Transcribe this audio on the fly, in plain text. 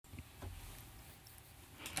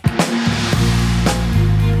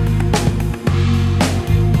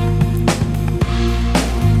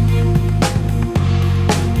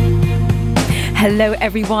Hello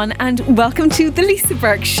everyone and welcome to The Lisa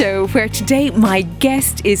Berg Show, where today my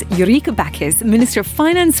guest is Ulrike Backes, Minister of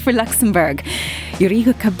Finance for Luxembourg.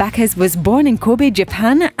 Ulrike Backes was born in Kobe,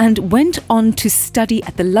 Japan and went on to study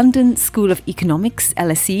at the London School of Economics,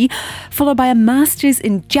 LSE, followed by a Master's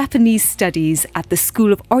in Japanese Studies at the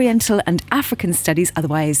School of Oriental and African Studies,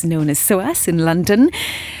 otherwise known as SOAS, in London.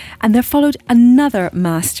 And there followed another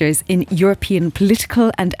Master's in European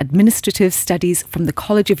Political and Administrative Studies from the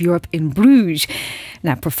College of Europe in Bruges.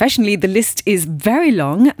 Now, professionally, the list is very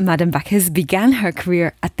long. Madame Backes began her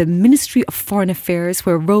career at the Ministry of Foreign Affairs,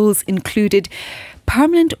 where roles included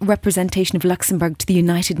permanent representation of Luxembourg to the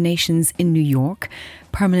United Nations in New York,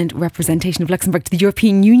 permanent representation of Luxembourg to the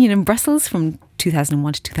European Union in Brussels from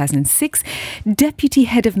 2001 to 2006, Deputy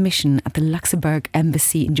Head of Mission at the Luxembourg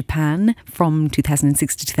Embassy in Japan from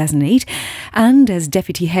 2006 to 2008, and as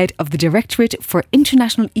Deputy Head of the Directorate for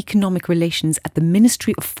International Economic Relations at the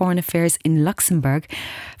Ministry of Foreign Affairs in Luxembourg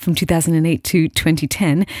from 2008 to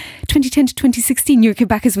 2010. 2010 to 2016, Ulrike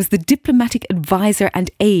Backes was the diplomatic advisor and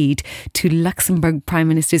aide to Luxembourg Prime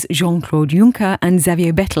Ministers Jean-Claude Juncker and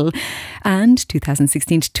Xavier Bettel. And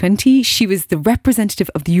 2016 to 20, she was the representative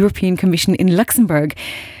of the European Commission in Luxembourg.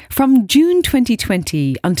 From June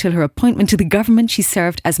 2020 until her appointment to the government, she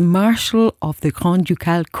served as Marshal of the Grand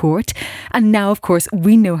Ducal Court. And now, of course,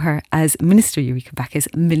 we know her as Minister Ulrike Backes,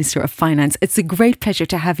 Minister of Finance. It's a great pleasure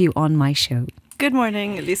to have you on my show. Good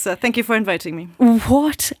morning, Lisa. Thank you for inviting me.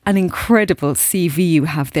 What an incredible CV you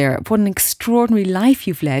have there. What an extraordinary life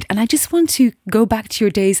you've led. And I just want to go back to your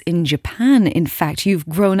days in Japan. In fact, you've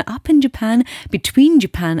grown up in Japan, between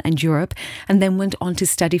Japan and Europe, and then went on to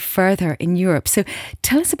study further in Europe. So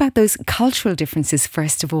tell us about those cultural differences,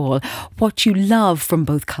 first of all, what you love from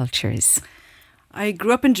both cultures. I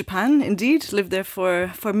grew up in Japan, indeed, lived there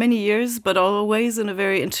for many years, but always in a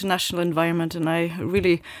very international environment, and I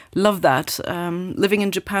really love that. Living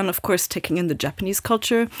in Japan, of course, taking in the Japanese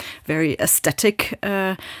culture, very aesthetic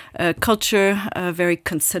culture, very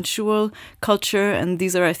consensual culture, and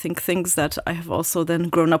these are, I think, things that I have also then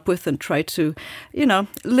grown up with and tried to,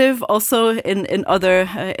 live also in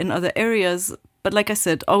other areas. But like I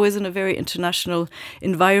said, always in a very international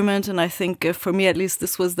environment. And I think for me, at least,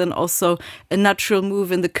 this was then also a natural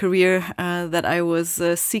move in the career that I was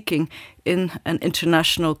seeking in an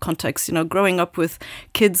international context. Growing up with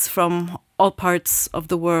kids from all parts of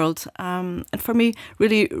the world. And for me,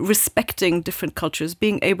 really respecting different cultures,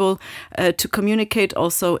 being able to communicate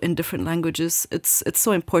also in different languages. It's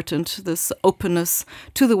so important, this openness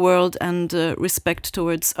to the world and respect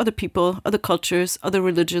towards other people, other cultures, other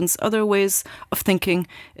religions, other ways of thinking.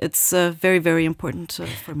 It's very, very important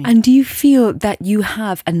for me. And do you feel that you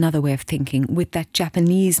have another way of thinking with that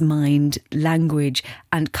Japanese mind, language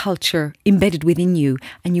and culture embedded within you,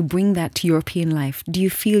 and you bring that to European life? Do you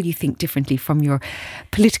feel you think differently from your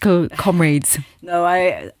political comrades? No,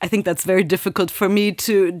 I think that's very difficult for me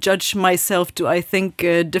to judge myself. Do I think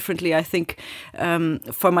differently? I think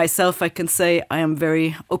for myself, I can say I am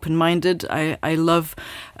very open-minded. I love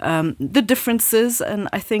the differences, and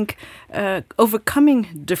I think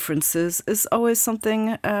overcoming differences is always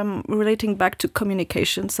something relating back to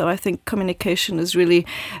communication. So I think communication is really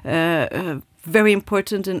very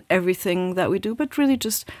important in everything that we do, but really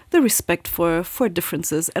just the respect for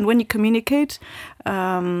differences. And when you communicate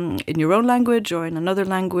in your own language or in another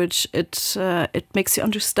language, it makes you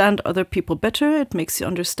understand other people better. It makes you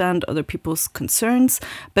understand other people's concerns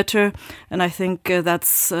better. And I think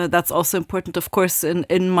that's also important, of course,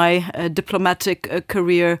 in my diplomatic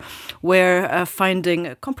career, where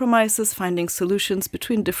finding compromises, finding solutions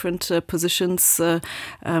between different positions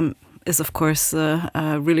is, of course,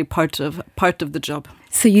 really part of the job.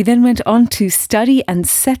 So you then went on to study and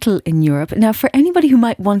settle in Europe. Now, for anybody who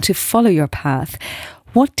might want to follow your path,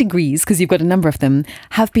 what degrees, because you've got a number of them,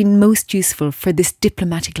 have been most useful for this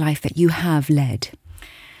diplomatic life that you have led?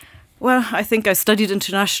 Well, I think I studied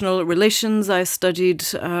international relations. I studied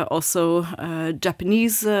also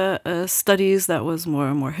Japanese studies. That was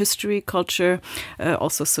more history, culture,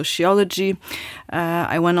 also sociology.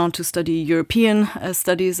 I went on to study European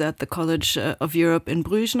studies at the College of Europe in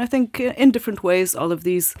Bruges. And I think in different ways, all of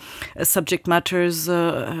these subject matters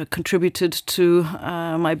contributed to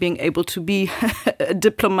my being able to be a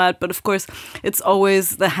diplomat. But of course, it's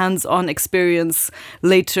always the hands-on experience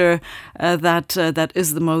later that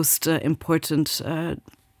is the most important.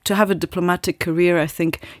 To have a diplomatic career, I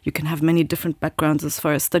think you can have many different backgrounds as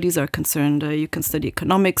far as studies are concerned. You can study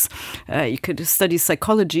economics, you could study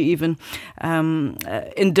psychology even.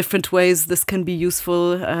 In different ways, this can be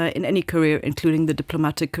useful in any career, including the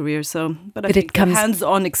diplomatic career. But I think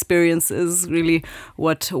hands-on experience is really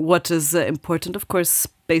what is important. Of course,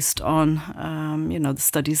 based on the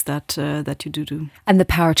studies that you do. And the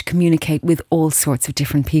power to communicate with all sorts of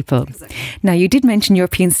different people. Exactly. Now, you did mention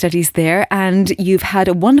European studies there, and you've had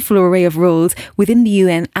a wonderful array of roles within the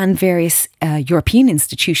UN and various European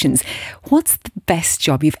institutions. What's the best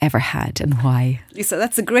job you've ever had and why? Lisa,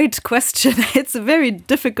 that's a great question. It's a very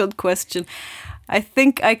difficult question. I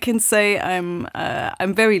think I can say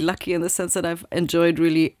I'm very lucky in the sense that I've enjoyed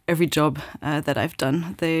really every job that I've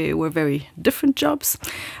done. They were very different jobs.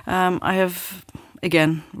 I have,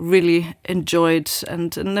 again, really enjoyed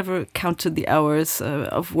and never counted the hours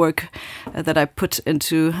of work that I put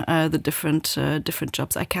into the different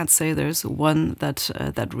jobs. I can't say there's one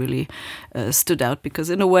that really stood out, because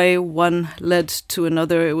in a way one led to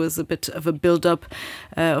another. It was a bit of a build-up.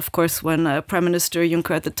 Of course, when Prime Minister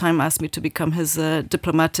Juncker at the time asked me to become his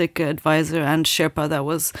diplomatic advisor and Sherpa, that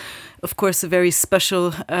was, of course, a very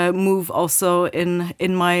special move also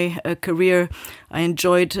in my career. I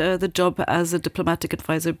enjoyed the job as a diplomatic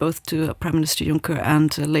advisor both to Prime Minister Juncker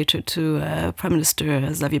and later to Prime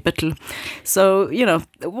Minister Xavier Bettel. So,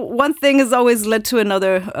 one thing has always led to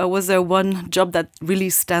another. Was there one job that really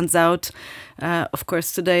stands out? Of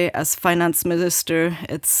course, today as finance minister,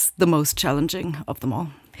 it's the most challenging of them all.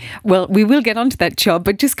 Well, we will get onto that job,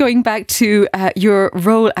 but just going back to your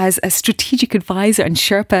role as a strategic advisor and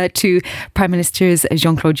Sherpa to Prime Ministers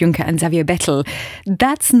Jean-Claude Juncker and Xavier Bettel,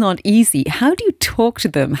 that's not easy. How do you talk to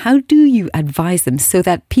them? How do you advise them so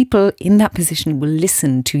that people in that position will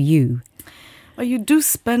listen to you? Well, you do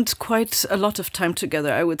spend quite a lot of time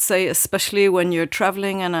together, I would say, especially when you're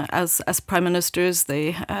traveling. And as prime ministers,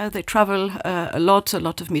 they travel a lot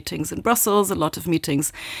of meetings in Brussels, a lot of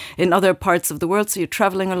meetings in other parts of the world. So you're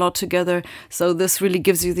traveling a lot together. So this really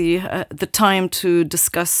gives you the time to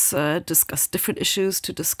discuss different issues,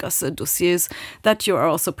 to discuss dossiers that you are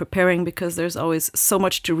also preparing, because there's always so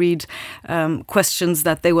much to read, questions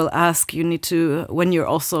that they will ask. You need to, when you're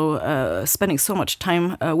also spending so much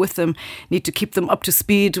time with them, need to keep them up to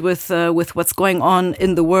speed with what's going on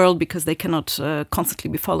in the world, because they cannot constantly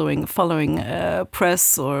be following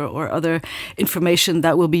press or other information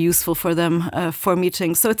that will be useful for them for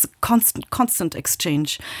meetings. So it's a constant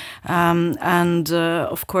exchange, and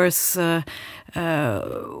of course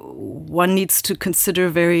one needs to consider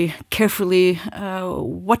very carefully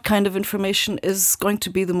what kind of information is going to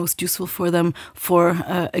be the most useful for them for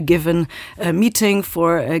a given meeting,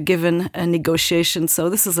 for a given negotiation. So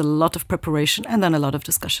this is a lot of preparation and then a lot of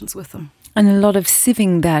discussions with them. And a lot of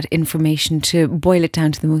sieving that information to boil it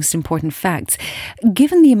down to the most important facts.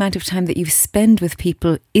 Given the amount of time that you've spent with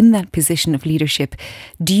people in that position of leadership,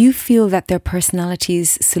 do you feel that their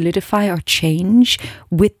personalities solidify or change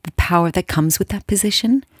with the power that comes with that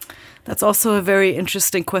position? That's also a very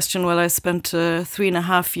interesting question. Well, I spent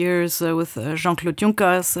 3.5 years with Jean-Claude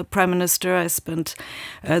Juncker as Prime Minister. I spent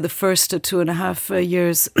the first 2.5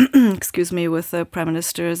 years, excuse me, with Prime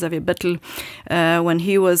Minister Xavier Bettel when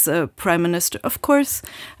he was Prime Minister. Of course,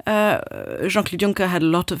 Jean-Claude Juncker had a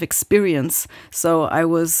lot of experience, so I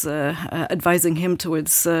was advising him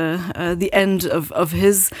towards the end of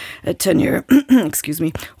his tenure, excuse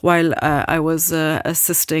me, while I was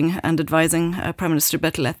assisting and advising Prime Minister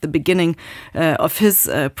Bettel at the beginning of his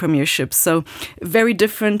premiership. So very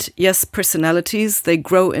different, yes, personalities. They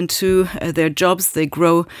grow into their jobs. They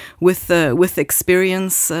grow with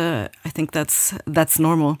experience. I think that's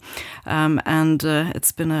normal, and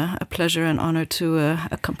it's been a pleasure and honor to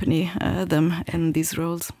accompany them in these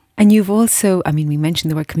roles. And you've also, I mean, we mentioned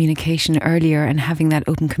the word communication earlier and having that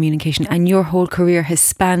open communication, and your whole career has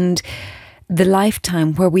spanned the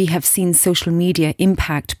lifetime where we have seen social media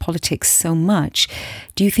impact politics so much.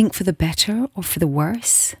 Do you think for the better or for the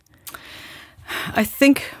worse? I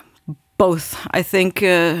think both. I think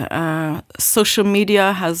social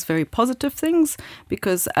media has very positive things,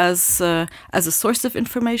 because as a source of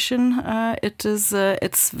information,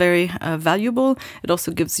 it's very valuable. It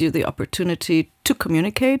also gives you the opportunity to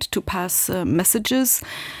communicate, to pass messages.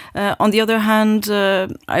 On the other hand,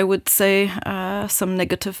 I would say some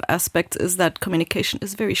negative aspects is that communication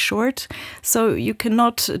is very short. So you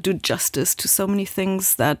cannot do justice to so many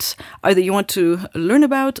things that either you want to learn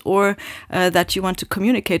about or that you want to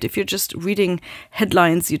communicate. If you're just reading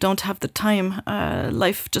headlines, you don't have the time.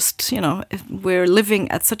 Life just, we're living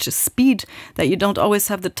at such a speed that you don't always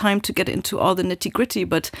have the time to get into all the nitty-gritty.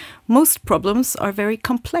 But most problems are very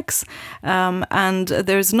complex. And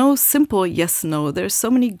there's no simple yes, no. There's so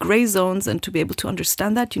many gray zones, and to be able to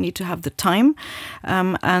understand that, you need to have the time.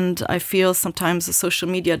 And I feel sometimes the social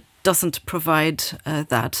media doesn't provide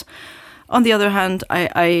that. On the other hand,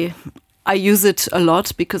 I I use it a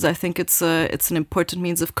lot because I think it's an important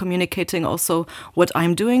means of communicating also what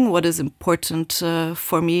I'm doing, what is important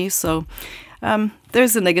for me. So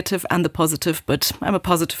there's the negative and the positive, but I'm a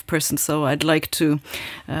positive person, so I'd like to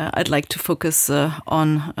focus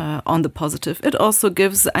on the positive. It also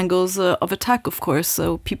gives angles of attack, of course.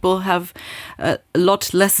 So people have a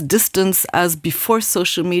lot less distance as before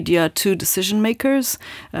social media to decision makers.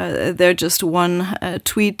 They're just one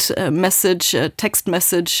tweet, message, text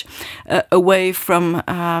message away from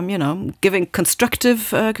giving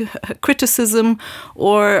constructive criticism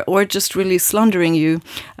or just really slandering you.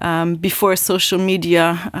 Before social media,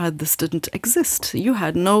 this didn't exist. You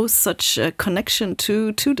had no such connection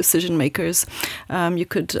to decision makers. You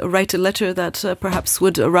could write a letter that perhaps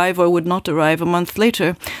would arrive or would not arrive a month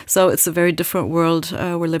later. So it's a very different world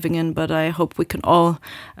we're living in, but I hope we can all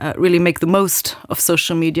really make the most of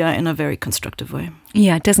social media in a very constructive way.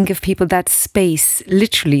 Yeah, it doesn't give people that space,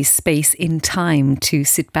 literally space in time to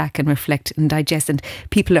sit back and reflect and digest, and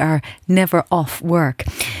people are never off work.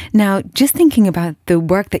 Now, just thinking about the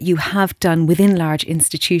work that you have done within large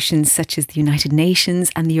institutions such as the United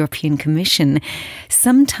Nations and the European Commission,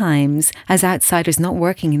 sometimes as outsiders not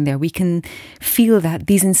working in there, we can feel that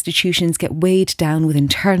these institutions get weighed down with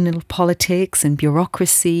internal politics and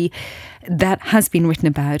bureaucracy that has been written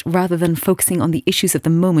about rather than focusing on the issues of the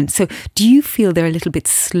moment. So do you feel they're a little bit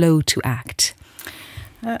slow to act?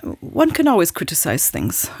 One can always criticize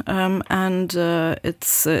things, and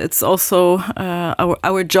it's also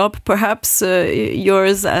our job, perhaps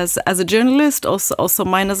yours as a journalist, also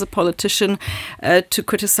mine as a politician, to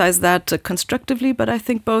criticize that constructively. But I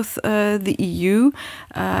think both the EU,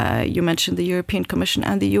 you mentioned the European Commission,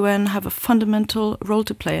 and the UN have a fundamental role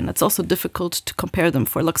to play, and it's also difficult to compare them.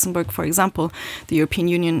 For Luxembourg, for example, the European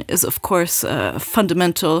Union is, of course,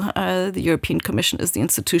 fundamental. The European Commission is the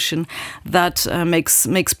institution that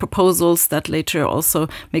makes proposals that later also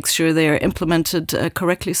makes sure they are implemented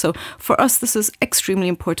correctly. So for us, this is extremely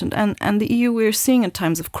important. And the EU, we're seeing in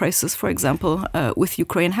times of crisis, for example, with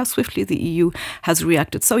Ukraine, how swiftly the EU has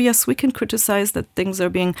reacted. So yes, we can criticize that things are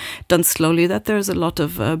being done slowly, that there's a lot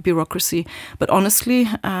of bureaucracy. But honestly,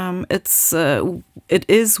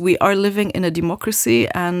 we are living in a democracy,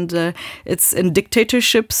 and it's in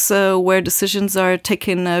dictatorships where decisions are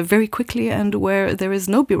taken very quickly and where there is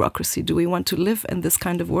no bureaucracy. Do we want to live in this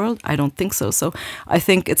kind of world? I don't think so. So I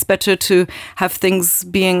think it's better to have things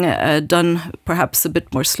being done perhaps a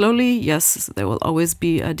bit more slowly. Yes, there will always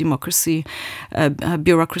be a bureaucracy, that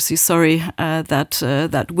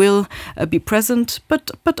will be present,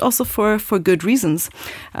 but also for good reasons.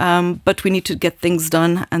 But we need to get things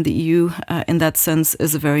done, and the EU, in that sense,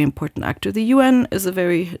 is a very important actor. The UN is a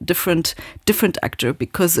very different actor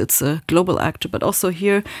because it's a global actor. But also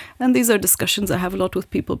here, and these are discussions I have a lot with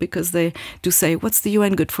people, because they do say, "What's the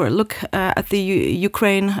UN good for? Look at the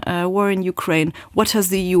Ukraine war in Ukraine. What has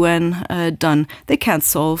the UN done? They can't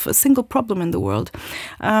solve a single problem in the world."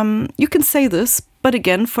 You can say this, but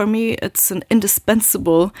again, for me, it's an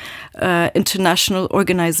indispensable international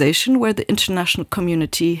organization where the international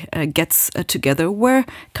community gets together, where,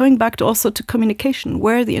 coming back to communication,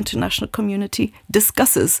 where the international community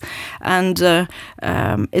discusses. And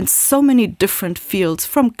in so many different fields,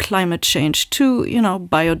 from climate change to,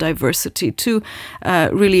 biodiversity, to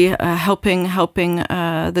really helping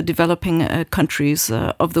the developing countries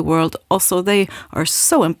of the world. Also, they are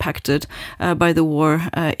so impacted by the war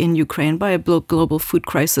in Ukraine, by a global food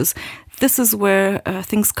crisis. This is where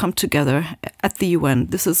things come together at the UN.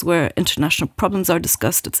 This is where international problems are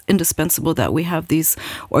discussed. It's indispensable that we have these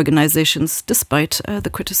organizations, despite the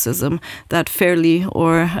criticism that fairly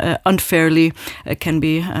or unfairly can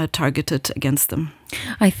be targeted against them.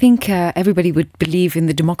 I think everybody would believe in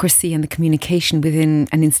the democracy and the communication within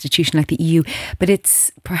an institution like the EU, but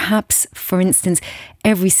it's perhaps, for instance,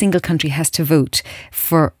 every single country has to vote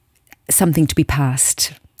for something to be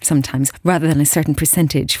passed sometimes, rather than a certain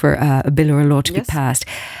percentage for a bill or a law to be passed.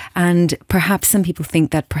 And perhaps some people think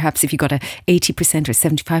that perhaps if you got a 80% or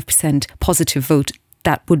 75% positive vote,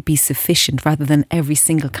 that would be sufficient, rather than every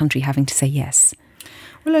single country having to say yes.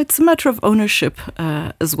 Well, it's a matter of ownership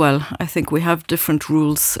as well. I think we have different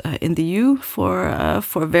rules in the EU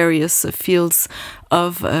for various fields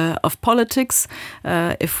of politics.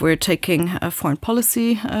 If we're taking foreign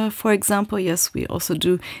policy, for example, yes, we also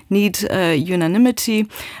do need unanimity.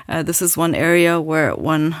 This is one area where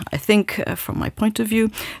one, I think, from my point of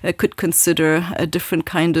view, could consider a different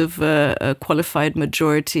kind of qualified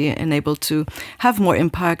majority and able to have more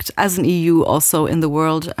impact as an EU also in the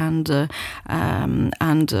world, and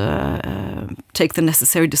take the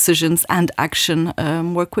necessary decisions and action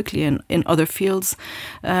more quickly in other fields.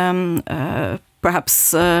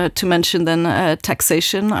 Perhaps to mention then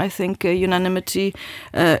taxation, I think unanimity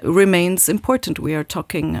remains important. We are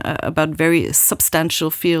talking about very substantial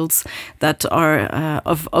fields that are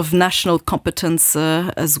of national competence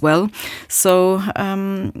as well. So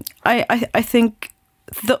I think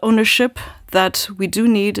the ownership that we do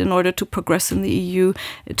need in order to progress in the EU,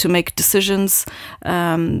 to make decisions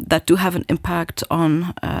that do have an impact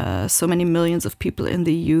on so many millions of people in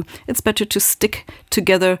the EU. It's better to stick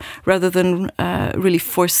together rather than really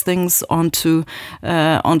force things onto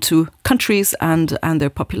countries and their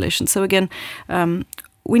population. So again,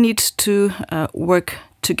 we need to work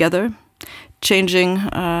together. Changing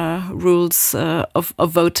rules of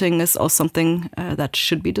voting is also something that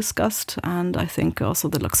should be discussed, and I think also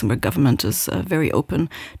the Luxembourg government is very open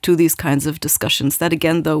to these kinds of discussions. That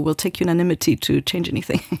again, though, will take unanimity to change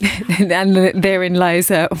anything. And therein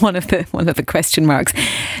lies one of the question marks.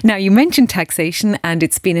 Now, you mentioned taxation, and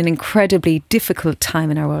it's been an incredibly difficult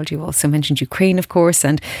time in our world. You also mentioned Ukraine, of course,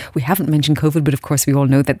 and we haven't mentioned COVID, but of course we all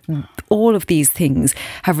know that all of these things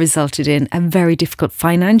have resulted in a very difficult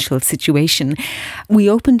financial situation. We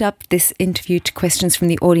opened up this interview to questions from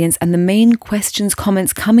the audience, and the main questions,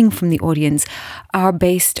 comments coming from the audience are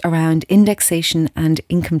based around indexation and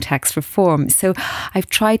income tax reform. So I've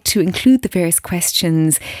tried to include the various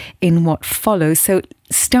questions in what follows. So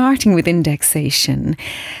starting with indexation,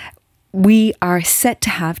 we are set to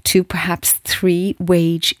have 2, perhaps 3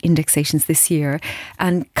 wage indexations this year,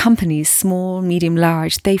 and companies, small, medium,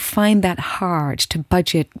 large, they find that hard to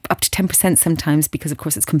budget up to 10% sometimes, because of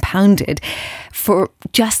course it's compounded for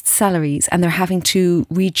just salaries, and they're having to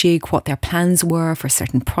rejig what their plans were for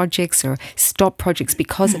certain projects or stop projects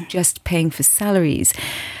because of just paying for salaries.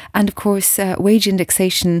 And of course, wage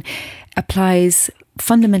indexation applies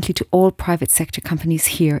fundamentally to all private sector companies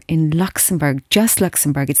here in Luxembourg, just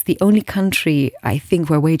Luxembourg. It's the only country, I think,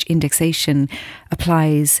 where wage indexation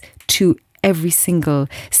applies to every single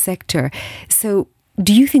sector. So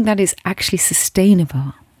do you think that is actually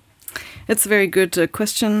sustainable? It's a very good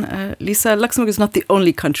question, Lisa. Luxembourg is not the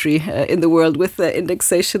only country in the world with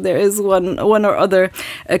indexation. There is one or other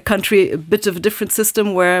country, a bit of a different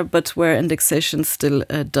system, where indexation still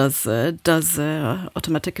does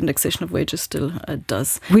automatic indexation of wages still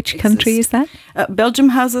does. Which country is that? Belgium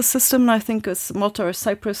has a system, and I think it's Malta or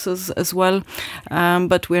Cyprus as well,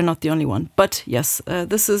 but we're not the only one. But yes,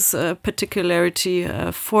 this is a particularity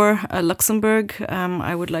for Luxembourg.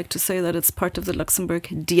 I would like to say that it's part of the Luxembourg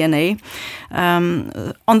DNA.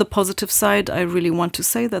 On the positive side, I really want to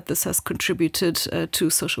say that this has contributed to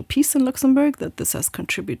social peace in Luxembourg, that this has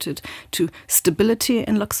contributed to stability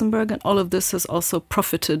in Luxembourg, and all of this has also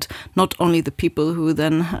profited not only the people who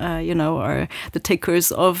then, are the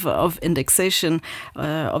takers of indexation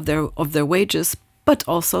of their wages, but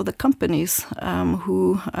also the companies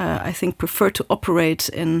who I think prefer to operate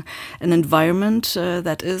in an environment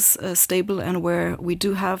that is stable and where we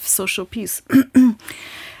do have social peace.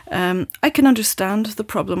 I can understand the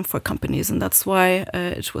problem for companies, and that's why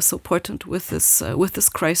it was so important with this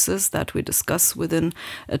crisis that we discuss within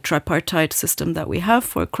a tripartite system that we have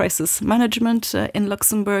for crisis management in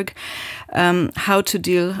Luxembourg, how to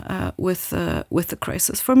deal with the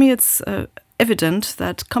crisis. For me, it's evident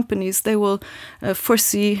that companies, they will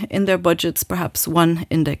foresee in their budgets perhaps one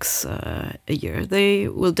index a year. They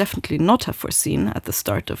will definitely not have foreseen at the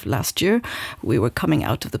start of last year. We were coming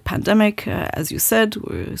out of the pandemic, as you said.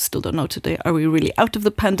 We still don't know today, are we really out of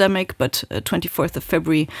the pandemic? But 24th of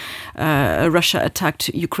February, Russia attacked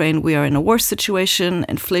Ukraine. We are in a war situation.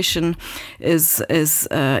 Inflation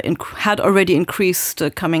had already increased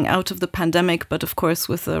coming out of the pandemic, but of course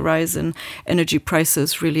with the rise in energy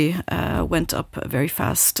prices really went up very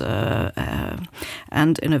fast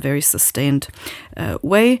and in a very sustained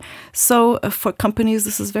way. So for companies,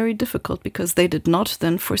 this is very difficult because they did not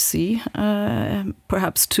then foresee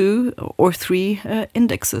perhaps 2 or 3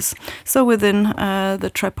 indexes. So within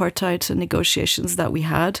the tripartite negotiations that we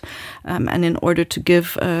had, and in order to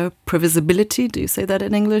give previsibility, do you say that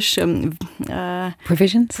in English?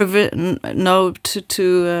 Provisions?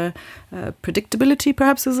 Predictability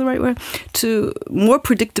perhaps is the right word. To more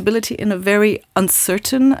predictability in a very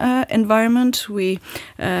uncertain environment, we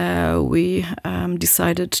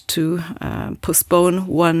decided to postpone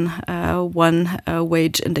one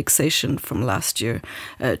wage indexation from last year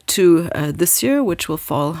to this year, which will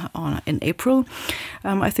fall on in April.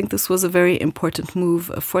 I think this was a very important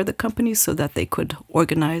move for the companies so that they could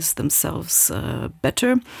organize themselves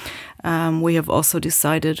better. We have also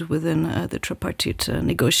decided within the tripartite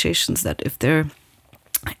negotiations that if there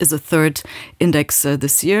is a third index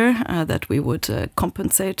this year that we would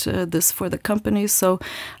compensate this for the companies. So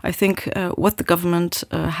I think what the government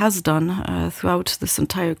has done throughout this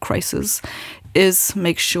entire crisis is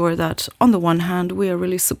make sure that on the one hand we are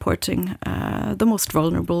really supporting the most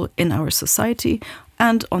vulnerable in our society,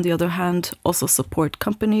 and on the other hand also support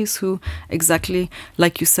companies who, exactly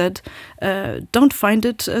like you said, don't find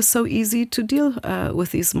it so easy to deal with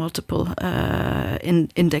these multiple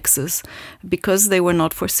indexes because they were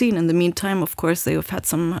not foreseen. In the meantime, of course, they have had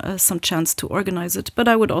some chance to organize it. But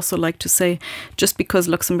I would also like to say, just because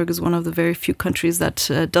Luxembourg is one of the very few countries that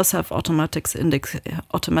does have automatic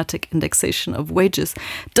indexation of wages,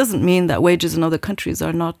 doesn't mean that wages in other countries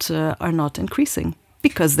are not increasing,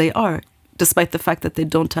 because they are, despite the fact that they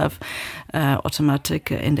don't have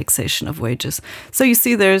automatic indexation of wages. So you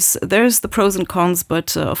see, there's the pros and cons,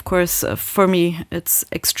 but of course, for me, it's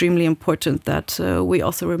extremely important that we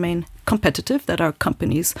also remain competitive, that our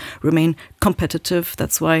companies remain competitive.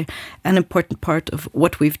 That's why an important part of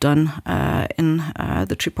what we've done in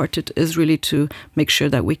the tripartite is really to make sure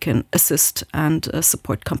that we can assist and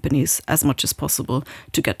support companies as much as possible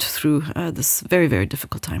to get through this very, very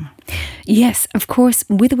difficult time. Yes, of course,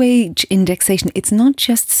 with wage indexation, it's not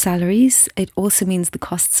just salaries, it also means the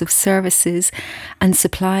costs of services and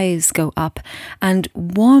supplies go up. And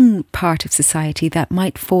one part of society that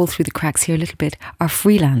might fall through the cracks here a little bit are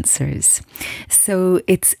freelancers. So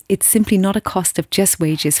it's simply not a cost of just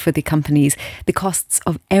wages for the companies. The costs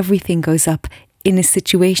of everything goes up in a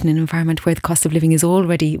situation, an environment where the cost of living is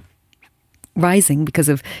already rising because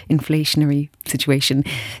of inflationary situation.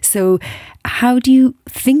 So how do you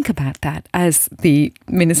think about that as the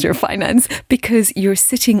Minister of Finance? Because you're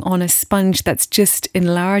sitting on a sponge that's just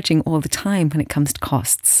enlarging all the time when it comes to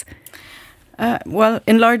costs. Well,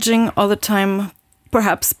 enlarging all the time,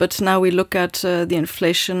 perhaps, but now we look at the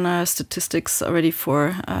inflation statistics already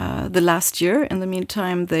for the last year. In the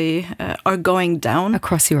meantime, they are going down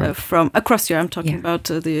across Europe. Across Europe, I'm talking about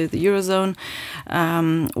the Eurozone,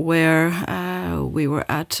 where we were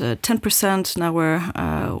at 10%. Now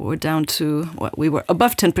we're down to we were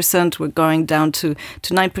above 10%. We're going down to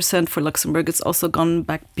 9% for Luxembourg. It's also gone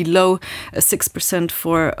back below 6%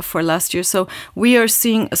 for last year. So we are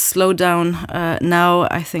seeing a slowdown now.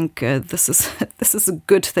 I think this is a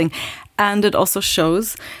good thing. And it also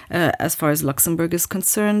shows, as far as Luxembourg is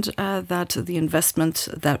concerned, that the investment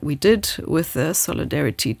that we did with the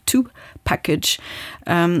Solidarity II package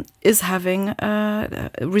is having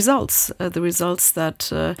results. The results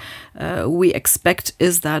that we expect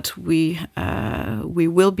is that we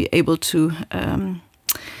will be able to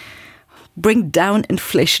bring down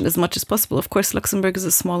inflation as much as possible. Of course, Luxembourg is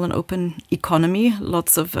a small and open economy.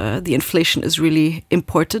 Lots of the inflation is really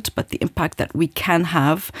imported, but the impact that we can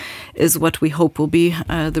have is what we hope will be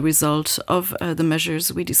the result of the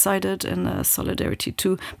measures we decided in the Solidarity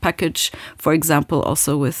II package. For example,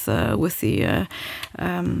 also with the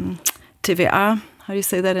TVA. How do you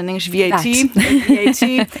say that in English? VAT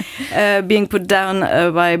being put down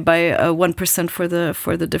by 1% for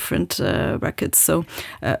the different brackets. So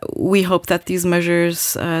we hope that these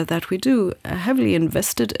measures that we do heavily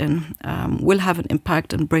invested in will have an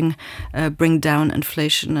impact and bring down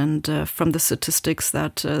inflation. And from the statistics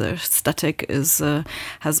that Statek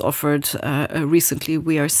has offered recently,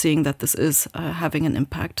 we are seeing that this is having an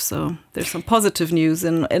impact. So there's some positive news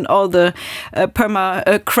in all the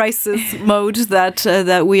crisis mode that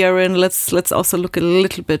we are in. Let's also look a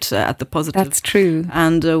little bit at the positive. That's true.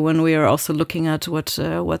 And when we are also looking at what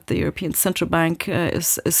the European Central Bank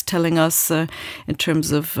is telling us in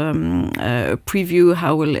terms of a preview,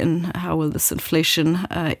 how will this inflation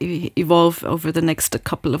evolve over the next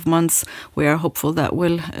couple of months, we are hopeful that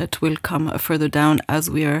it will come further down, as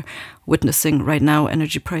we are witnessing right now.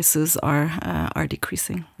 Energy prices are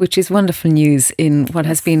decreasing, which is wonderful news in what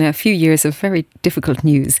has been a few years of very difficult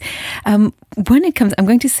news. When it comes, I'm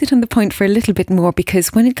going to sit on the point for a little bit more,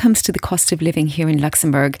 because when it comes to the cost of living here in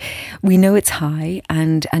Luxembourg, we know it's high,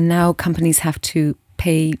 and now companies have to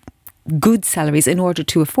pay good salaries in order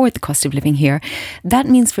to afford the cost of living here. That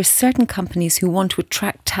means for certain companies who want to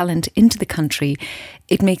attract talent into the country,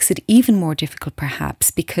 it makes it even more difficult perhaps,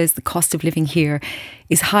 because the cost of living here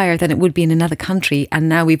is higher than it would be in another country. And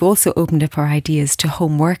now we've also opened up our ideas to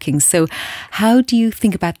home working. So how do you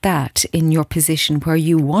think about that in your position where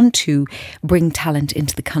you want to bring talent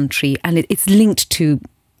into the country, and it's linked to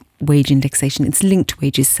wage indexation, it's linked to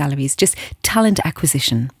wages, salaries, just talent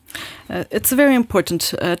acquisition? It's a very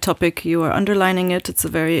important topic. You are underlining it. It's a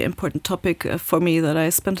very important topic for me that I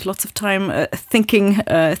spent lots of time thinking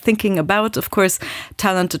about. Of course,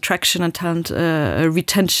 talent attraction and talent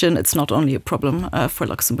retention, it's not only a problem for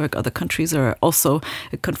Luxembourg. Other countries are also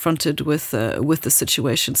confronted with the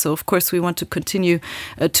situation. So, of course, we want to continue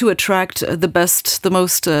to attract the best, the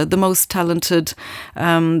most talented.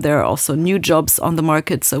 There are also new jobs on the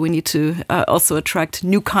market, so we need to also attract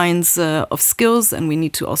new kinds of skills, and we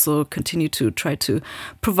need to also continue to try to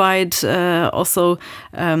provide also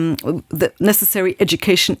the necessary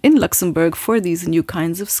education in Luxembourg for these new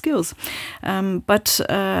kinds of skills. But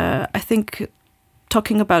I think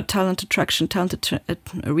talking about talent attraction,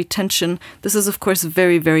 retention, this is of course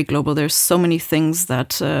very, very global. There's so many things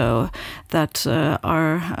that are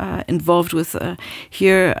involved with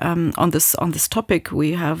here on this topic.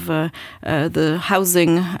 We have the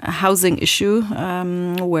housing issue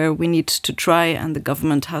where we need to try, and the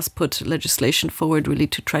government has put legislation forward really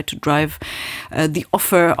to try to drive the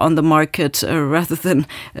offer on the market rather than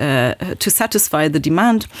to satisfy the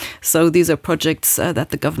demand. So these are projects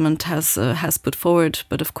that the government has put forward.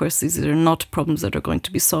 But of course, these are not problems that are going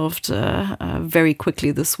to be solved very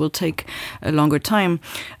quickly. This will take a longer time.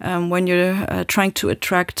 When you're trying to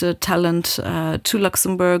attract talent to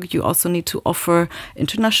Luxembourg, you also need to offer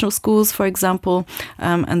international schools, for example.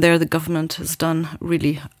 And there the government has done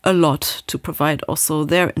really a lot to provide also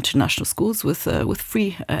their international schools with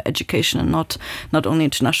free education, and not only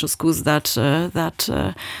international schools that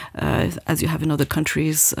as you have in other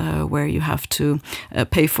countries where you have to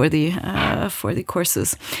pay for the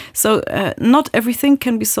courses. So not everything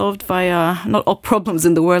can be solved via, not all problems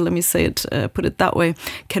in the world, let me say it, put it that way,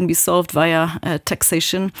 can be solved via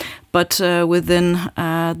taxation. But within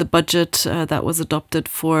the budget that was adopted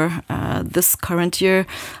for this current year,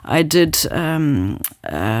 I did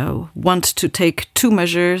want to take two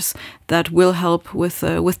measures that will help with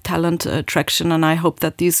talent attraction, and I hope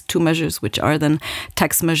that these two measures, which are then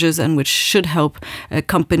tax measures and which should help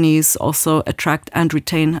companies also attract and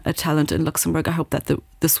retain talent in Luxembourg, I hope that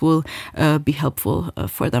this will be helpful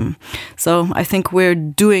for them. So I think we're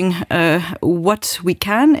doing what we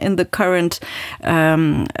can in the current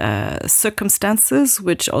circumstances,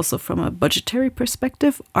 which also from a budgetary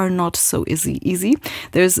perspective are not so easy.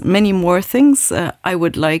 There's many more things I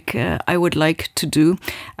would like to do,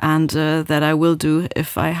 and that I will do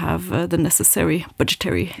if I have the necessary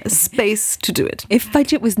budgetary space to do it. If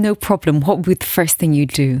budget was no problem, what would be the first thing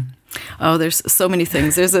you'd do? Oh, there's so many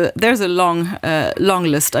things. There's a long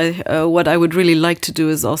list. What I would really like to do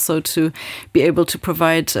is also to be able to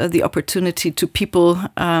provide the opportunity to people,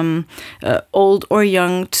 old or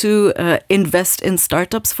young, to invest in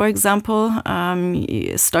startups. For example,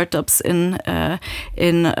 startups in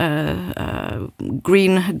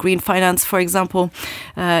green finance, for example,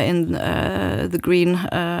 in the green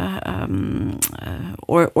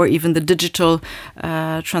or even the digital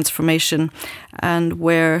transformation, and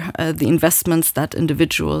where the investments that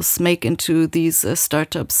individuals make into these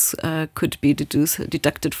startups could be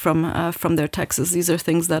deducted from their taxes. These are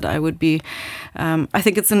things that I would be. I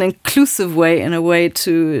think it's an inclusive way, in a way,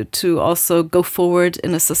 to also go forward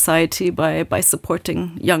in a society by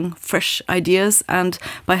supporting young, fresh ideas, and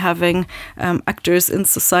by having actors in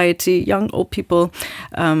society, young, old people,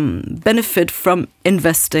 benefit from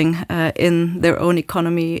investing in their own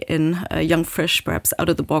economy, in young, fresh, perhaps out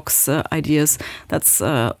of the box ideas. That's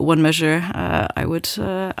one measure I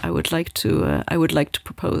would like to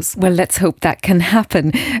propose. Well, let's hope that can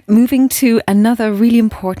happen. Moving to another really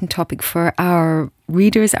important topic for our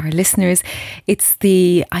readers, our listeners, it's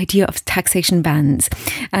the idea of taxation bans.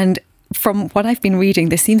 And from what I've been reading,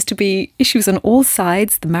 there seems to be issues on all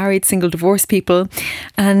sides, the married, single, divorced people.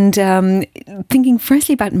 And thinking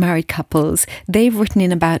firstly about married couples, they've written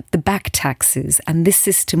in about the back taxes and this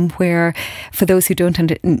system where, for those who don't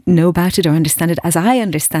know about it or understand it, as I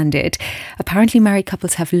understand it, apparently married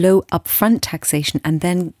couples have low upfront taxation and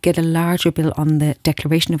then get a larger bill on the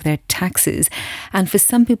declaration of their taxes. And for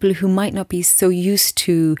some people who might not be so used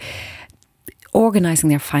to organising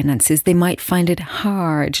their finances, they might find it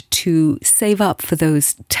hard to save up for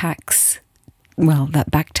those that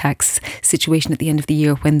back tax situation at the end of the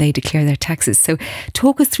year when they declare their taxes. So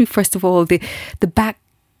talk us through, first of all, the back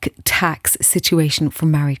tax situation for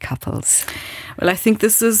married couples. Well, I think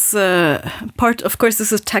this is of course,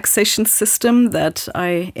 this is a taxation system that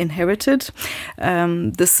I inherited.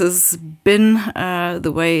 This has been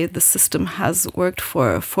the way the system has worked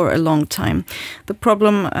for a long time. The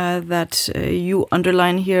problem that you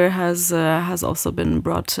underline here has also been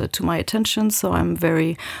brought to my attention, so I'm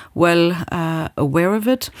very well aware of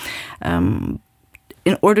it.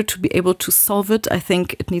 in order to be able to solve it, I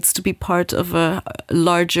think it needs to be part of a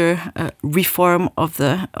larger reform of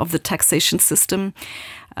the taxation system.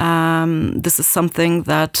 This is something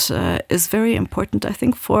that is very important, I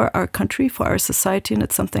think, for our country, for our society, and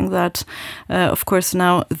it's something that, of course,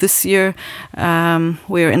 now this year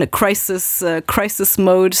we're in a crisis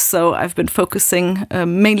mode. So I've been focusing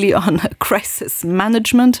mainly on crisis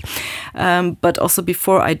management, but also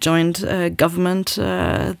before I joined government,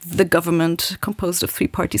 the government composed of 3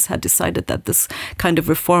 parties had decided that this kind of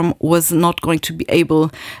reform was not going to be able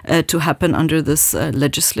to happen under this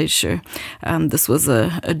legislature. This was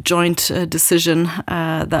a joint decision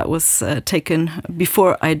that was taken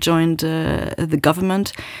before I joined the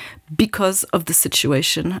government because of the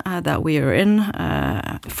situation that we are in,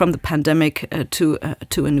 from the pandemic to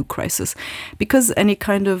a new crisis. Because any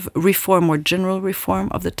kind of reform or general reform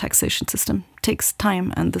of the taxation system takes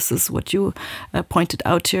time, and this is what you pointed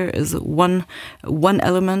out here is one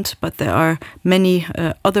element, but there are many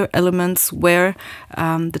other elements where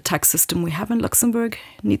the tax system we have in Luxembourg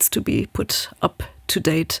needs to be put up to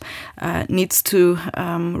date, needs to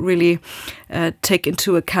really take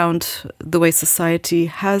into account the way society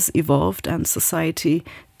has evolved, and society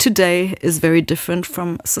today is very different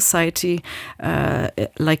from society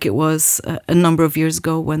like it was a number of years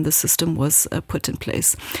ago when the system was put in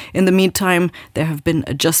place. In the meantime, there have been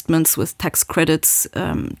adjustments with tax credits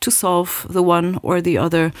to solve the one or the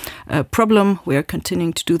other problem. We are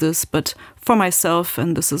continuing to do this, but for myself,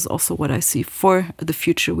 and this is also what I see for the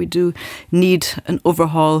future, we do need an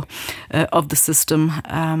overhaul of the system,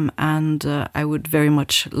 and I would very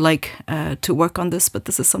much like to work on this, but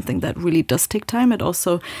this is something that really does take time. It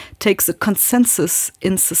also takes a consensus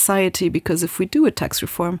in society, because if we do a tax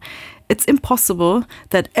reform, it's impossible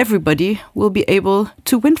that everybody will be able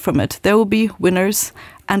to win from it. There will be winners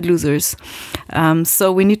and losers.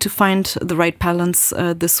 So we need to find the right balance.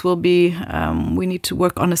 We need to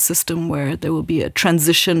work on a system where there will be a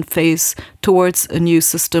transition phase towards a new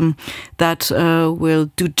system that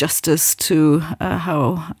will do justice to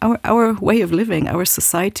how our way of living, our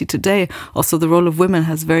society today. Also, the role of women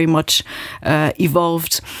has very much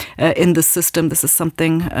evolved in the system. This is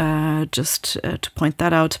something, just to point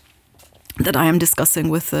that out, that I am discussing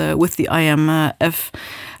with the IMF,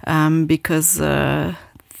 because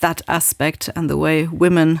that aspect and the way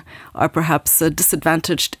women are perhaps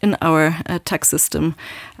disadvantaged in our tax system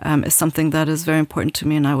is something that is very important to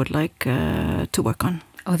me, and I would like to work on.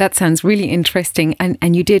 Oh, that sounds really interesting.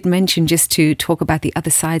 And you did mention, just to talk about the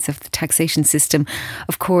other sides of the taxation system,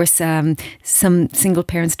 of course, some single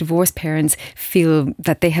parents, divorced parents feel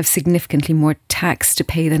that they have significantly more tax to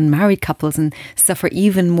pay than married couples and suffer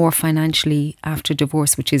even more financially after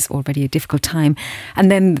divorce, which is already a difficult time.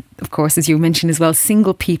 And then, of course, as you mentioned as well,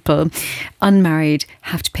 single people, unmarried,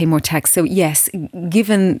 have to pay more tax. So yes,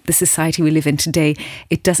 given the society we live in today,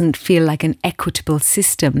 it doesn't feel like an equitable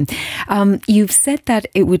system. You've said that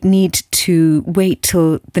it would need to wait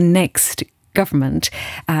till the next government.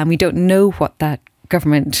 We don't know what that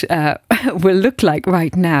government will look like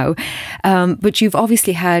right now. But you've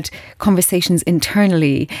obviously had conversations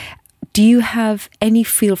internally. Do you have any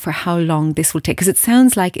feel for how long this will take? Because it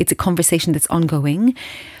sounds like it's a conversation that's ongoing.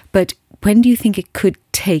 But when do you think it could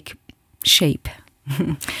take shape?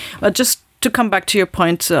 Well, just to come back to your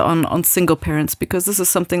point on single parents, because this is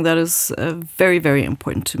something that is very, very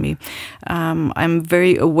important to me. I'm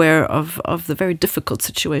very aware of the very difficult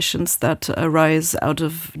situations that arise out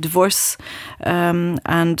of divorce,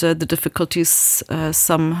 and the difficulties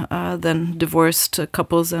some then divorced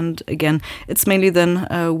couples. And again, it's mainly then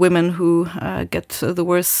women who get the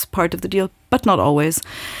worst part of the deal, but not always.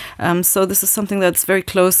 So this is something that's very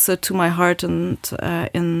close to my heart, and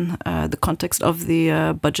in the context of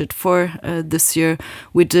the budget for this year,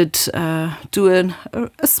 we did do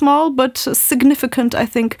a small but significant, I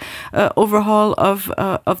think, overhaul of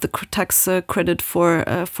the tax credit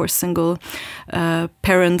for single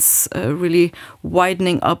parents, really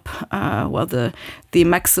widening up the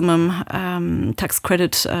maximum tax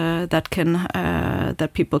credit that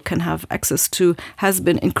people can have access to has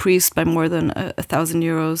been increased by more than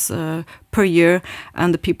 €1,000 per year,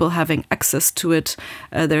 and the people having access to it,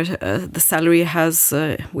 the salary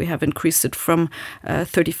we have increased it from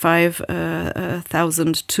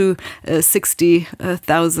 35,000 to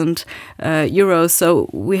 60,000 euros. So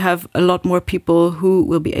we have a lot more people who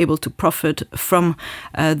will be able to profit from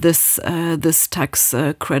this tax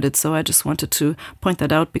credit. So I just wanted to point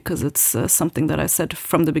that out, because it's something that I said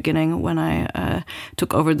from the beginning when I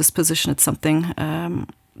took over this position. It's something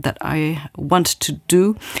I want to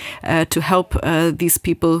do to help these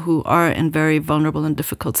people who are in very vulnerable and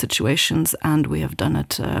difficult situations, and we have done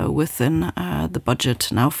it within the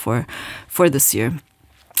budget now for this year.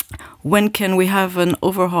 When can we have an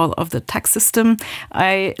overhaul of the tax system?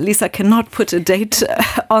 Lisa, cannot put a date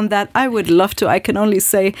on that. I would love to. I can only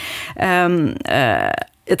say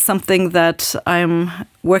it's something that I'm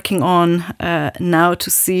working on now to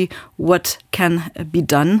see what can be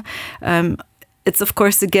done. It's, of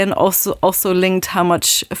course, again, also linked how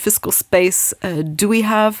much fiscal space do we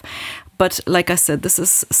have. But like I said, this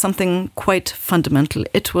is something quite fundamental.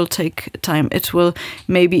 It will take time. It will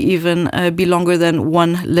maybe even be longer than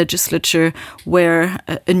one legislature where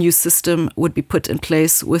a new system would be put in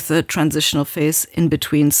place with a transitional phase in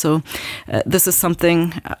between. So this is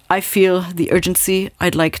something I feel the urgency.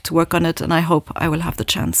 I'd like to work on it, and I hope I will have the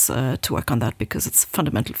chance to work on that because it's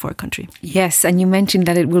fundamental for our country. Yes, and you mentioned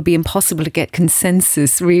that it will be impossible to get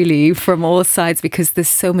consensus really from all sides because there's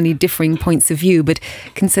so many differing points of view, but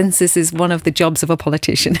consensus is one of the jobs of a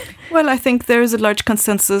politician. Well, I think there is a large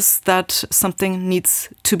consensus that something needs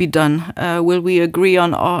to be done. Will we agree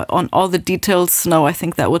on all the details? No, I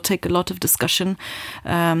think that will take a lot of discussion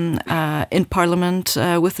in Parliament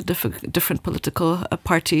with the different political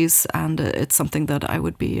parties, and it's something that I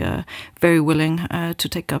would be very willing to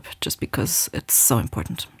take up just because it's so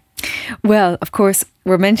important. Well, of course,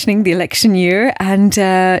 we're mentioning the election year, and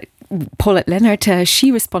Paulette Leonard,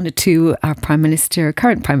 she responded to our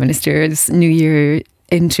current Prime Minister's New Year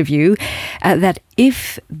interview that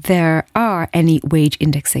if there are any wage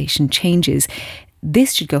indexation changes,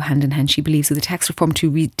 this should go hand in hand, she believes, with a tax reform to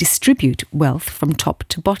redistribute wealth from top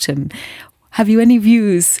to bottom. Have you any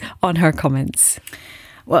views on her comments?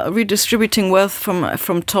 Well, redistributing wealth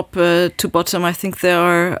from top to bottom, I think there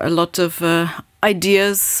are a lot of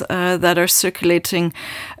ideas that are circulating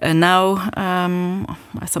now.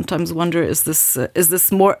 I sometimes wonder, is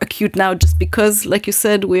this more acute now just because, like you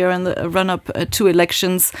said, we are in the run-up to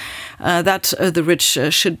elections, that the rich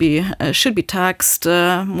should be taxed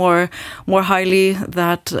more highly,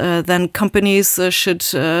 that then companies should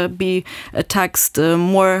be taxed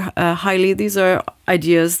more highly. These are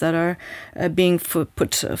ideas that are being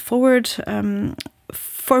put forward.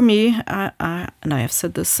 For me, and I have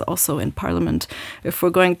said this also in Parliament, if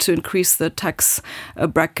we're going to increase the tax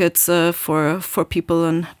brackets for people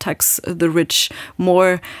and tax the rich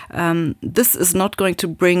more, this is not going to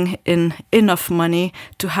bring in enough money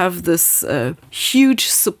to have this huge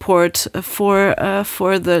support for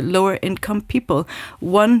the lower income people.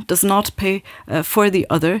 One does not pay for the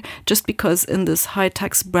other just because in this high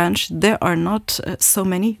tax branch there are not so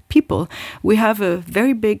many people. We have a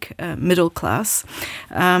very big middle class.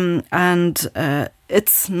 And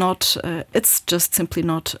it's just simply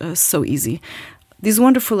not so easy. These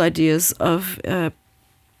wonderful ideas of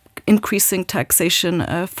increasing taxation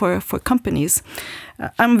for companies.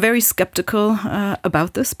 I'm very skeptical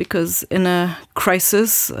about this because in a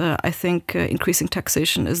crisis, I think increasing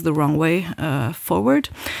taxation is the wrong way forward.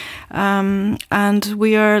 And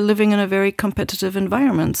we are living in a very competitive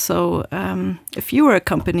environment. So if you were a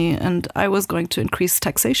company and I was going to increase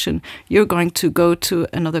taxation, you're going to go to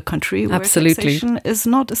another country where taxation is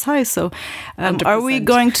not as high. So are we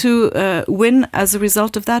going to win as a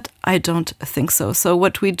result of that? I don't think so. So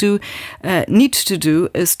what we need to do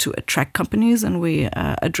is to attract companies, and we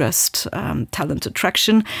addressed talent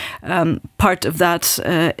attraction. Part of that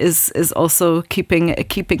is also keeping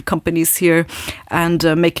companies here and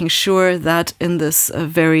making sure that in this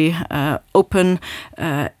very open,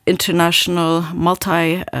 international,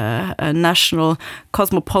 multinational,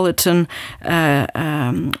 cosmopolitan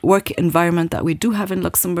work environment that we do have in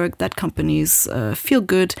Luxembourg, that companies feel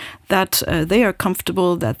good, that they are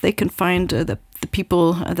comfortable, that they can find the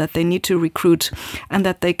people that they need to recruit, and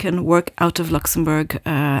that they can work out of Luxembourg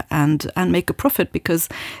and make a profit, because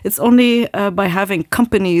it's only by having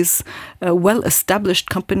companies, well-established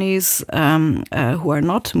companies who are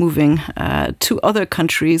not moving to other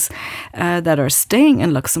countries, that are staying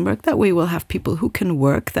in Luxembourg, that we will have people who can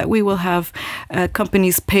work, that we will have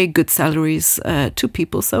companies pay good salaries to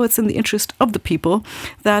people. So it's in the interest of the people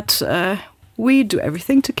that we do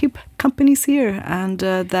everything to keep companies here, and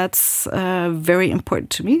that's very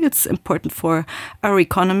important to me. It's important for our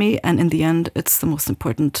economy, and in the end, it's the most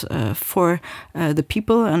important for the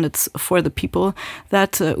people, and it's for the people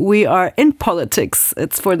that we are in politics.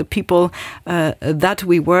 It's for the people that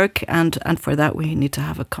we work, and for that we need to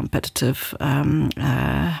have a competitive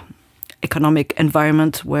economic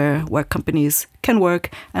environment where companies can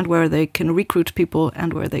work and where they can recruit people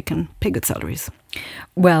and where they can pay good salaries.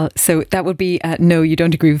 Well, so that would be no, you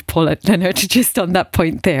don't agree with Paulette Leonard, just on that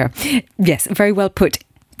point there. Yes, very well put.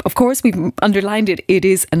 of course, we've underlined it. It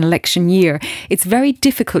is an election year. It's very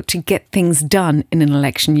difficult to get things done in an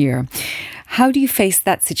election year. How do you face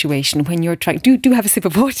that situation when you're trying? Do have a sip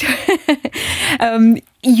of water.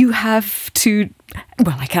 You have to.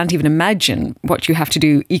 Well, I can't even imagine what you have to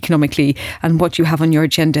do economically and what you have on your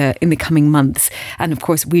agenda in the coming months. And of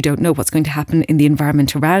course, we don't know what's going to happen in the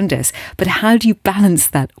environment around us. But how do you balance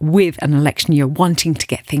that with an election year, wanting to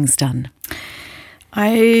get things done?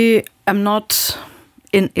 I am not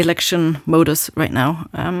in election modus right now.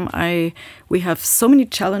 We have so many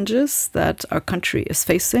challenges that our country is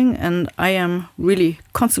facing, and I am really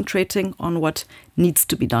concentrating on what needs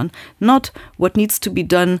to be done, not what needs to be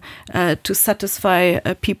done to satisfy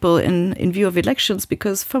people in view of elections,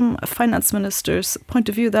 because from a finance minister's point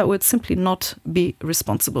of view, that would simply not be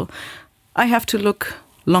responsible. I have to look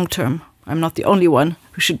long term. I'm not the only one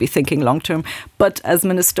who should be thinking long-term, but as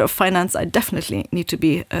Minister of Finance, I definitely need to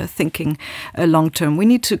be thinking long-term. We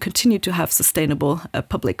need to continue to have sustainable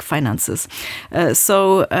public finances.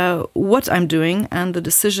 So what I'm doing and the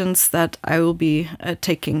decisions that I will be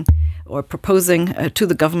taking or proposing to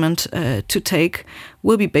the government to take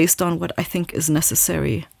will be based on what I think is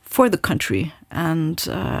necessary for the country. And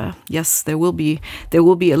yes, there will be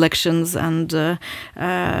elections, and the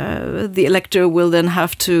elector will then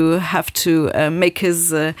have to make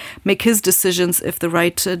his decisions if the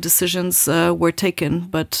right decisions were taken.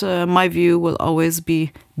 But my view will always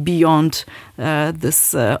be beyond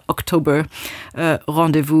this October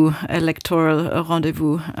electoral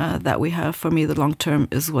rendezvous that we have. For me, the long term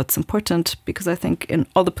is what's important, because I think in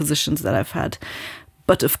all the positions that I've had,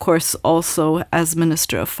 but of course also as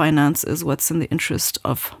Minister of Finance, is what's in the interest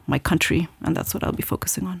of my country, and that's what I'll be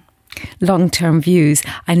focusing on. Long-term views.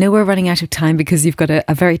 I know we're running out of time because you've got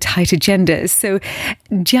a very tight agenda. So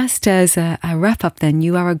just as a wrap-up then,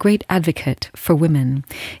 you are a great advocate for women.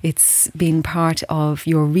 It's been part of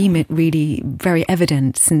your remit, really very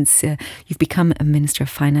evident since you've become a Minister of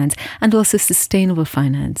Finance, and also sustainable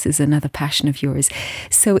finance is another passion of yours.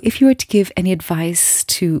 So if you were to give any advice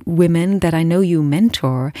to women that I know you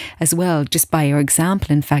mentor as well, just by your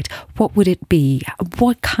example, in fact, what would it be?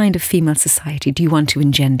 What kind of female society do you want to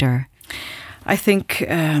engender? I think,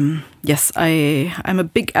 yes, I'm a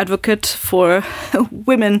big advocate for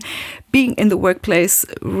women being in the workplace,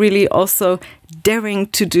 really also daring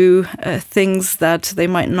to do things that they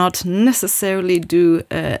might not necessarily do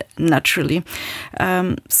naturally.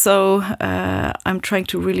 So I'm trying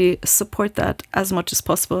to really support that as much as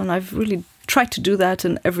possible, and I've really try to do that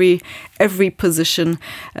in every position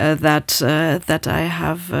that I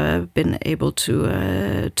have been able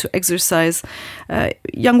to exercise.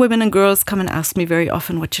 Young women and girls come and ask me very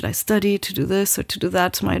often, what should I study to do this or to do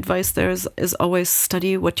that? My advice there is always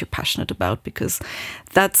study what you're passionate about, because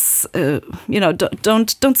that's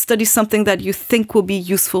don't study something that you think will be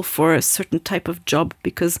useful for a certain type of job,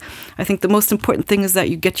 because I think the most important thing is that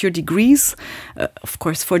you get your degrees. Of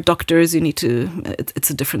course, for doctors, you need to. It's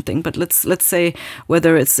a different thing, but let's say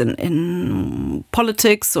whether it's in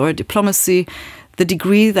politics or diplomacy, the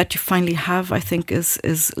degree that you finally have, I think,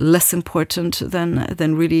 is less important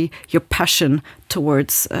than really your passion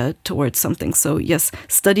towards something. So yes,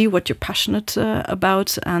 study what you're passionate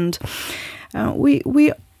about, and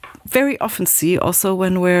we very often see also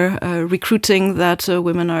when we're recruiting that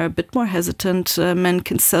women are a bit more hesitant. Men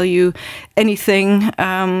can sell you anything.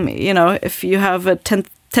 If you have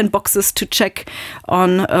 10 boxes to check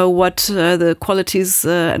on what the qualities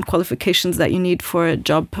and qualifications that you need for a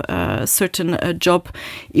job, a certain job,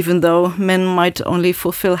 even though men might only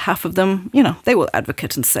fulfill half of them, they will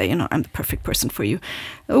advocate and say, I'm the perfect person for you.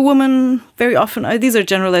 A woman, very often, these are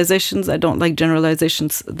generalizations. I don't like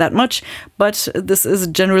generalizations that much, but this is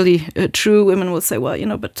generally true. Women will say, well,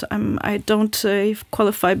 but I don't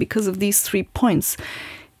qualify because of these 3 points.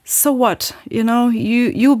 So what?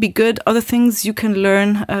 You'll be good. Other things you can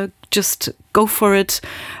learn. Just go for it.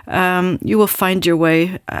 You will find your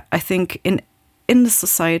way. I think in the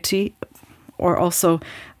society, or also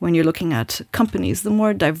when you're looking at companies, the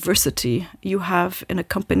more diversity you have in a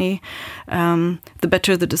company, the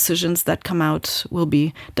better the decisions that come out will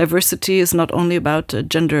be. Diversity is not only about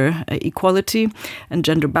gender equality and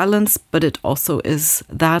gender balance, but it also is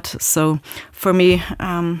that. So for me,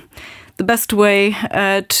 the best way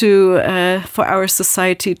for our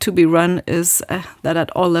society to be run is that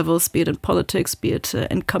at all levels, be it in politics, be it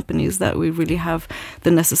in companies, that we really have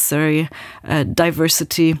the necessary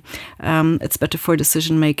diversity. It's better for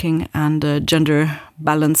decision making, and gender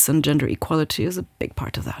balance and gender equality is a big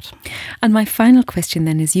part of that. And my final question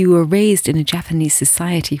then is, you were raised in a Japanese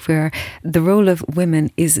society where the role of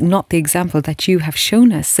women is not the example that you have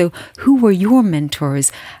shown us. So who were your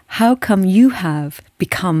mentors? How come you have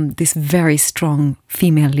become this very strong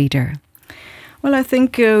female leader? Well, I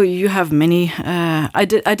think you have many. I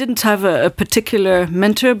didn't have a particular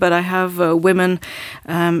mentor, but I have women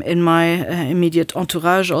in my immediate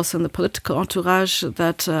entourage, also in the political entourage,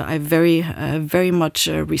 that I very much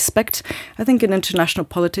respect. I think in international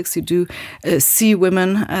politics, you do see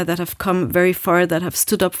women that have come very far, that have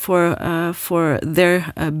stood up for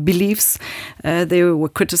their beliefs. They were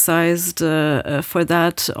criticized for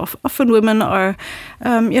that. Often women are,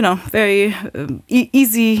 very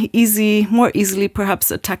more easily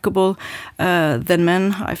perhaps attackable than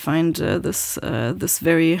men. I find this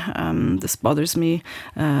bothers me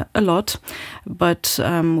a lot. But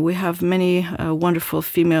we have many wonderful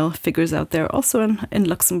female figures out there, also in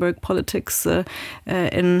Luxembourg politics.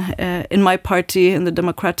 In my party, in the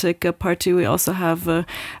Democratic Party, we also have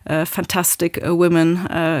fantastic women,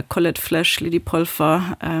 Colette Flesch, Lydie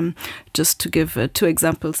Polfer, just to give two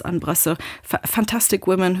examples, Anne Brasser, fantastic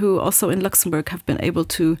women who also in Luxembourg have been able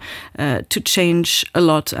to change a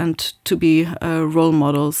lot and to be role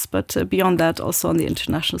models. But beyond that, also on the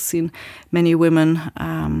international scene, many women.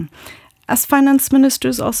 As finance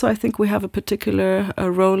ministers also, I think we have a particular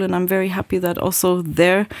role, and I'm very happy that also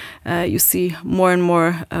there you see more and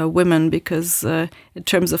more women, because in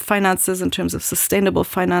terms of finances, in terms of sustainable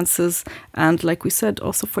finances, and like we said,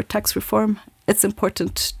 also for tax reform, it's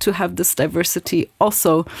important to have this diversity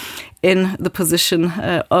also in the position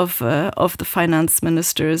of the finance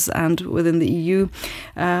ministers. And within the EU,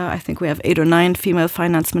 I think we have 8 or 9 female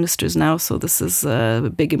finance ministers now, so this is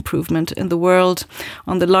a big improvement in the world.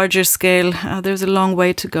 On the larger scale, there's a long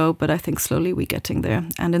way to go, but I think slowly we're getting there.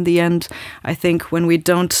 And in the end, I think when we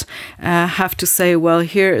don't have to say, well,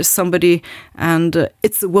 here is somebody and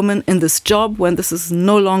it's a woman in this job, when this is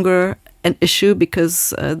no longer an issue,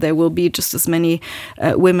 because there will be just as many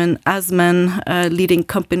women as men leading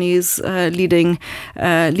companies, leading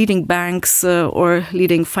banks, or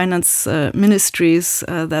leading finance ministries.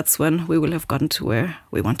 That's when we will have gotten to where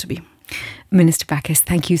we want to be. Minister Backes,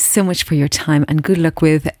 thank you so much for your time, and good luck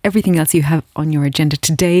with everything else you have on your agenda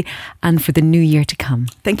today and for the new year to come.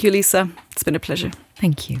 Thank you, Lisa. It's been a pleasure.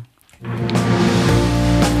 Thank you.